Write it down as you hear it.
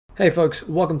Hey folks,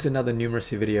 welcome to another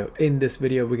numeracy video. In this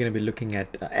video, we're going to be looking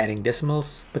at adding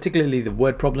decimals, particularly the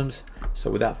word problems. So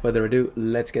without further ado,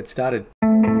 let's get started.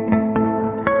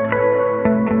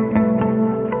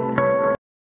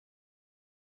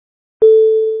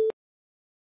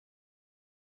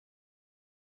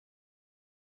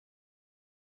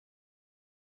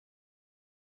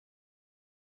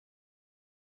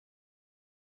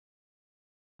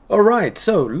 Alright,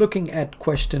 so looking at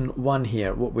question 1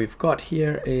 here, what we've got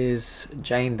here is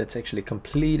Jane that's actually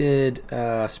completed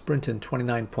a sprint in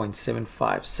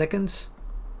 29.75 seconds.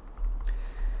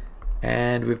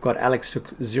 And we've got Alex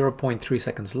took 0.3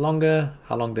 seconds longer.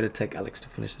 How long did it take Alex to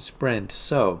finish the sprint?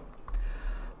 So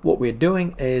what we're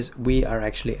doing is we are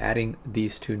actually adding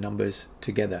these two numbers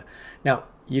together. Now,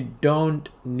 you don't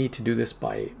need to do this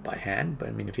by hand, but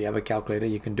I mean, if you have a calculator,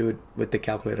 you can do it with the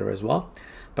calculator as well.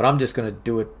 But I'm just going to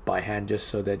do it by hand just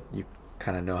so that you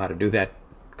kind of know how to do that,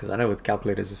 because I know with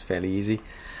calculators it's fairly easy.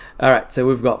 All right, so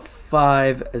we've got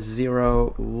 5,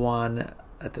 0, 1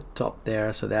 at the top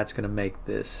there, so that's going to make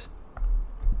this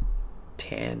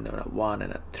 10 and a 1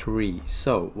 and a 3.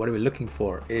 So what are we looking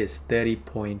for is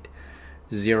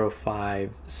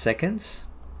 30.05 seconds.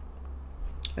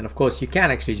 And of course, you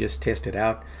can actually just test it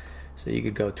out. So you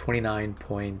could go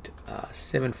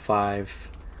 29.75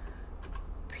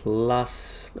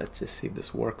 plus, let's just see if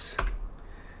this works,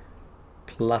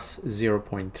 plus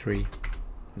 0.3.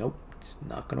 Nope, it's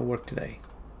not going to work today.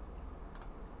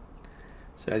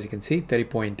 So as you can see,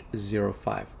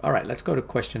 30.05. All right, let's go to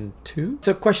question 2.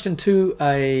 So question 2,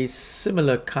 a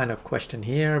similar kind of question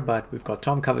here, but we've got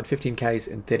Tom covered 15 Ks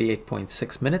in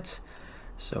 38.6 minutes.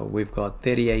 So we've got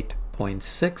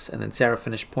 38.6, and then Sarah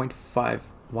finished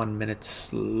 0.51 minutes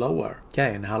slower.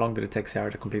 Okay, and how long did it take Sarah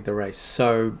to complete the race?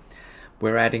 So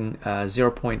we're adding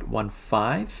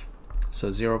 0.15, so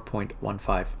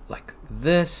 0.15 like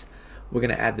this. We're going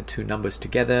to add the two numbers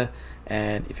together,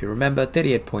 and if you remember,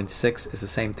 38.6 is the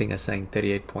same thing as saying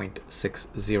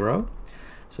 38.60.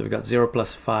 So we've got 0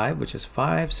 plus 5, which is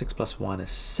 5, 6 plus 1 is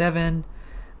 7,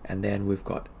 and then we've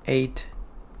got 8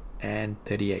 and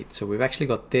 38. So we've actually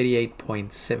got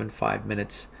 38.75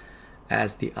 minutes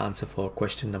as the answer for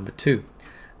question number 2.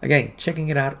 Again, checking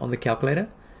it out on the calculator.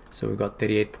 So we've got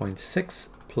 38.6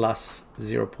 plus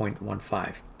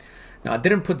 0.15. Now I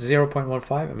didn't put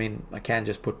 0.15. I mean, I can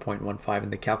just put 0.15 in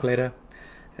the calculator,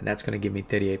 and that's going to give me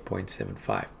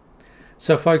 38.75.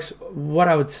 So folks, what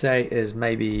I would say is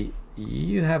maybe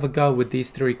you have a go with these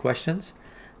 3 questions,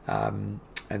 and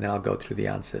then I'll go through the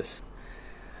answers.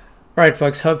 All right,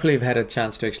 folks, hopefully you've had a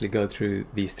chance to actually go through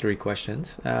these 3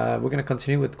 questions. We're going to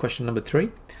continue with question number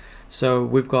 3. So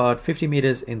we've got 50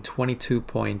 meters in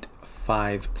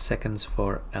 22.5 seconds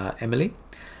for Emily.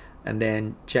 And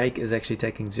then Jake is actually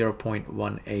taking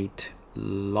 0.18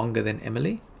 longer than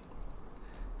Emily.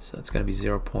 So it's going to be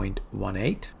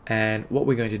 0.18. And what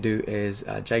we're going to do is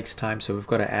Jake's time. So we've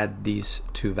got to add these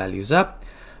two values up.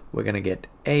 We're going to get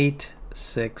 8,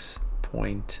 6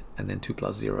 point, and then 2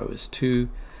 plus 0 is 2.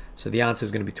 So the answer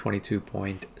is going to be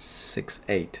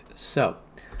 22.68. So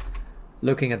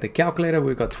looking at the calculator,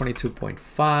 we've got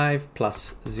 22.5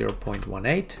 plus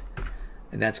 0.18,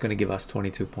 and that's going to give us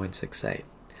 22.68.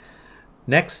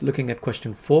 Next, looking at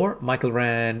question 4, Michael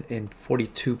ran in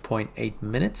 42.8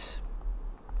 minutes.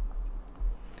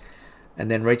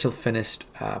 And then Rachel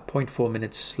finished 0.4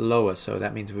 minutes slower. So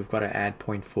that means we've got to add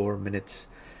 0.4 minutes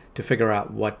to figure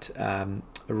out what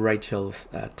Rachel's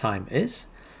time is.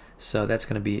 So that's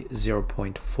going to be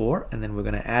 0.4, and then we're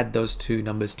going to add those two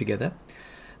numbers together.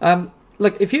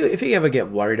 Look, if you ever get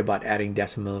worried about adding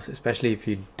decimals, especially if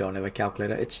you don't have a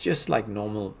calculator, it's just like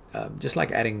normal, just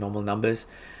like adding normal numbers.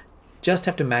 Just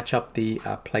have to match up the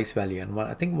place value, and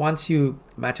I think once you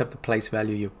match up the place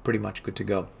value, you're pretty much good to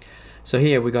go. So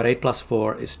here we got 8 plus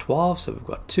 4 is 12, so we've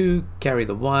got 2, carry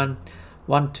the 1,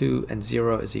 1, 2, and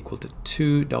 0 is equal to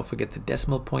 2. Don't forget the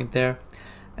decimal point there.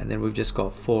 And then we've just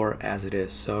got 4 as it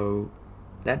is. So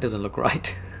that doesn't look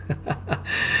right. There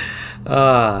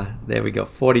we go,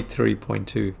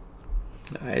 43.2.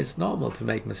 It's normal to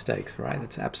make mistakes, right?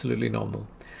 It's absolutely normal,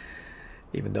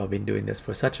 even though I've been doing this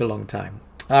for such a long time.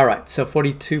 All right, so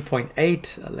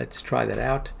 42.8, let's try that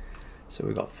out. So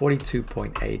we've got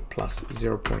 42.8 plus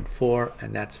 0.4,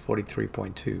 and that's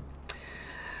 43.2.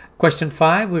 Question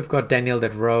 5, we've got Daniel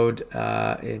that rode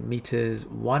in meters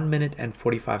 1 minute and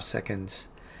 45 seconds.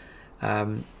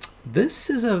 This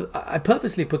is I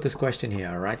purposely put this question here,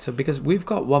 all right? So because we've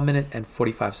got 1 minute and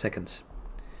 45 seconds.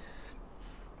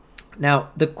 Now,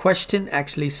 the question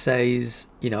actually says,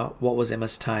 you know, what was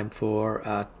Emma's time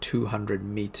for 200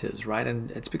 meters, right?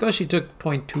 And it's because she took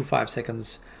 0.25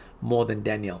 seconds more than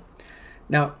Daniel.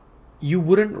 Now, you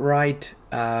wouldn't write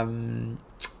 1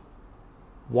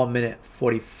 minute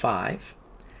 45.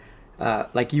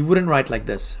 Like you wouldn't write like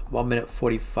this, 1 minute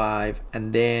 45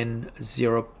 and then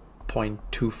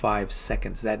 0.25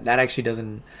 seconds. That actually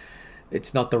doesn't,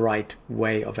 it's not the right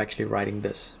way of actually writing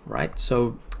this, right?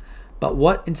 So,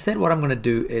 but instead what I'm going to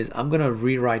do is I'm going to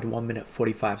rewrite 1 minute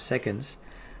 45 seconds.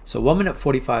 So 1 minute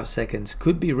 45 seconds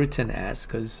could be written as,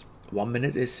 because 1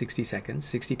 minute is 60 seconds,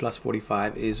 60 plus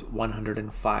 45 is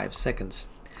 105 seconds.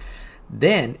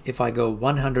 Then if I go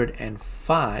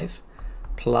 105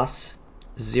 plus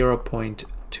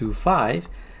 0.25,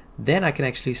 then I can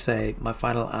actually say my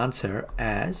final answer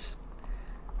as,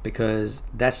 because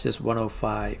that's just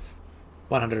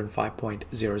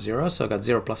 105.00. So I got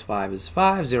 0 plus 5 is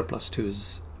 5, 0 plus 2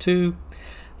 is 2,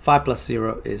 5 plus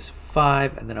 0 is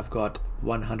 5, and then I've got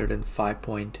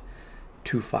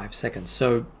 105.25 seconds.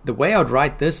 So the way I would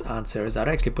write this answer is I'd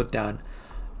actually put down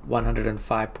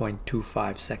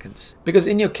 105.25 seconds, because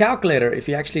in your calculator, if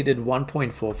you actually did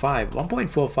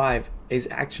 1.45 is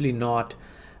actually not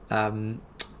 1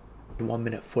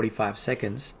 minute 45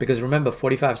 seconds, because remember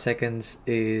 45 seconds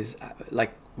is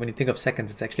like, when you think of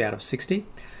seconds, it's actually out of 60.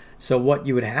 So what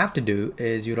you would have to do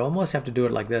is you'd almost have to do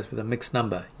it like this with a mixed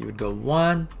number. You would go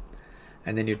 1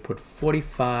 and then you'd put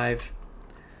 45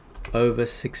 over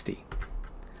 60.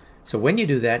 So when you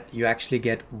do that, you actually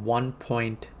get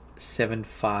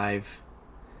 1.75.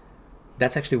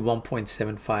 That's actually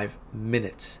 1.75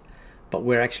 minutes, but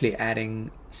we're actually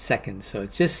adding seconds. So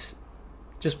it's just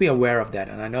be aware of that.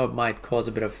 And I know it might cause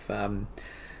a bit of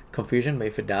confusion, but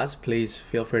if it does, please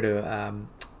feel free to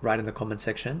write in the comment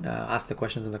section, ask the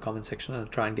questions in the comment section, and I'll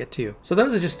try and get to you. So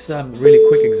those are just some really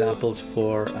quick examples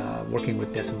for working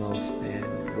with decimals and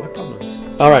word problems.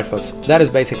 All right, folks, that is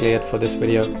basically it for this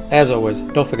video. As always,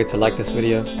 don't forget to like this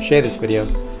video, share this video,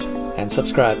 and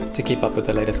subscribe to keep up with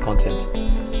the latest content.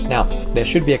 Now, there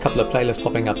should be a couple of playlists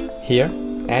popping up here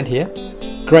and here.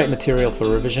 Great material for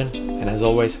revision, and as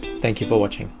always, thank you for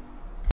watching.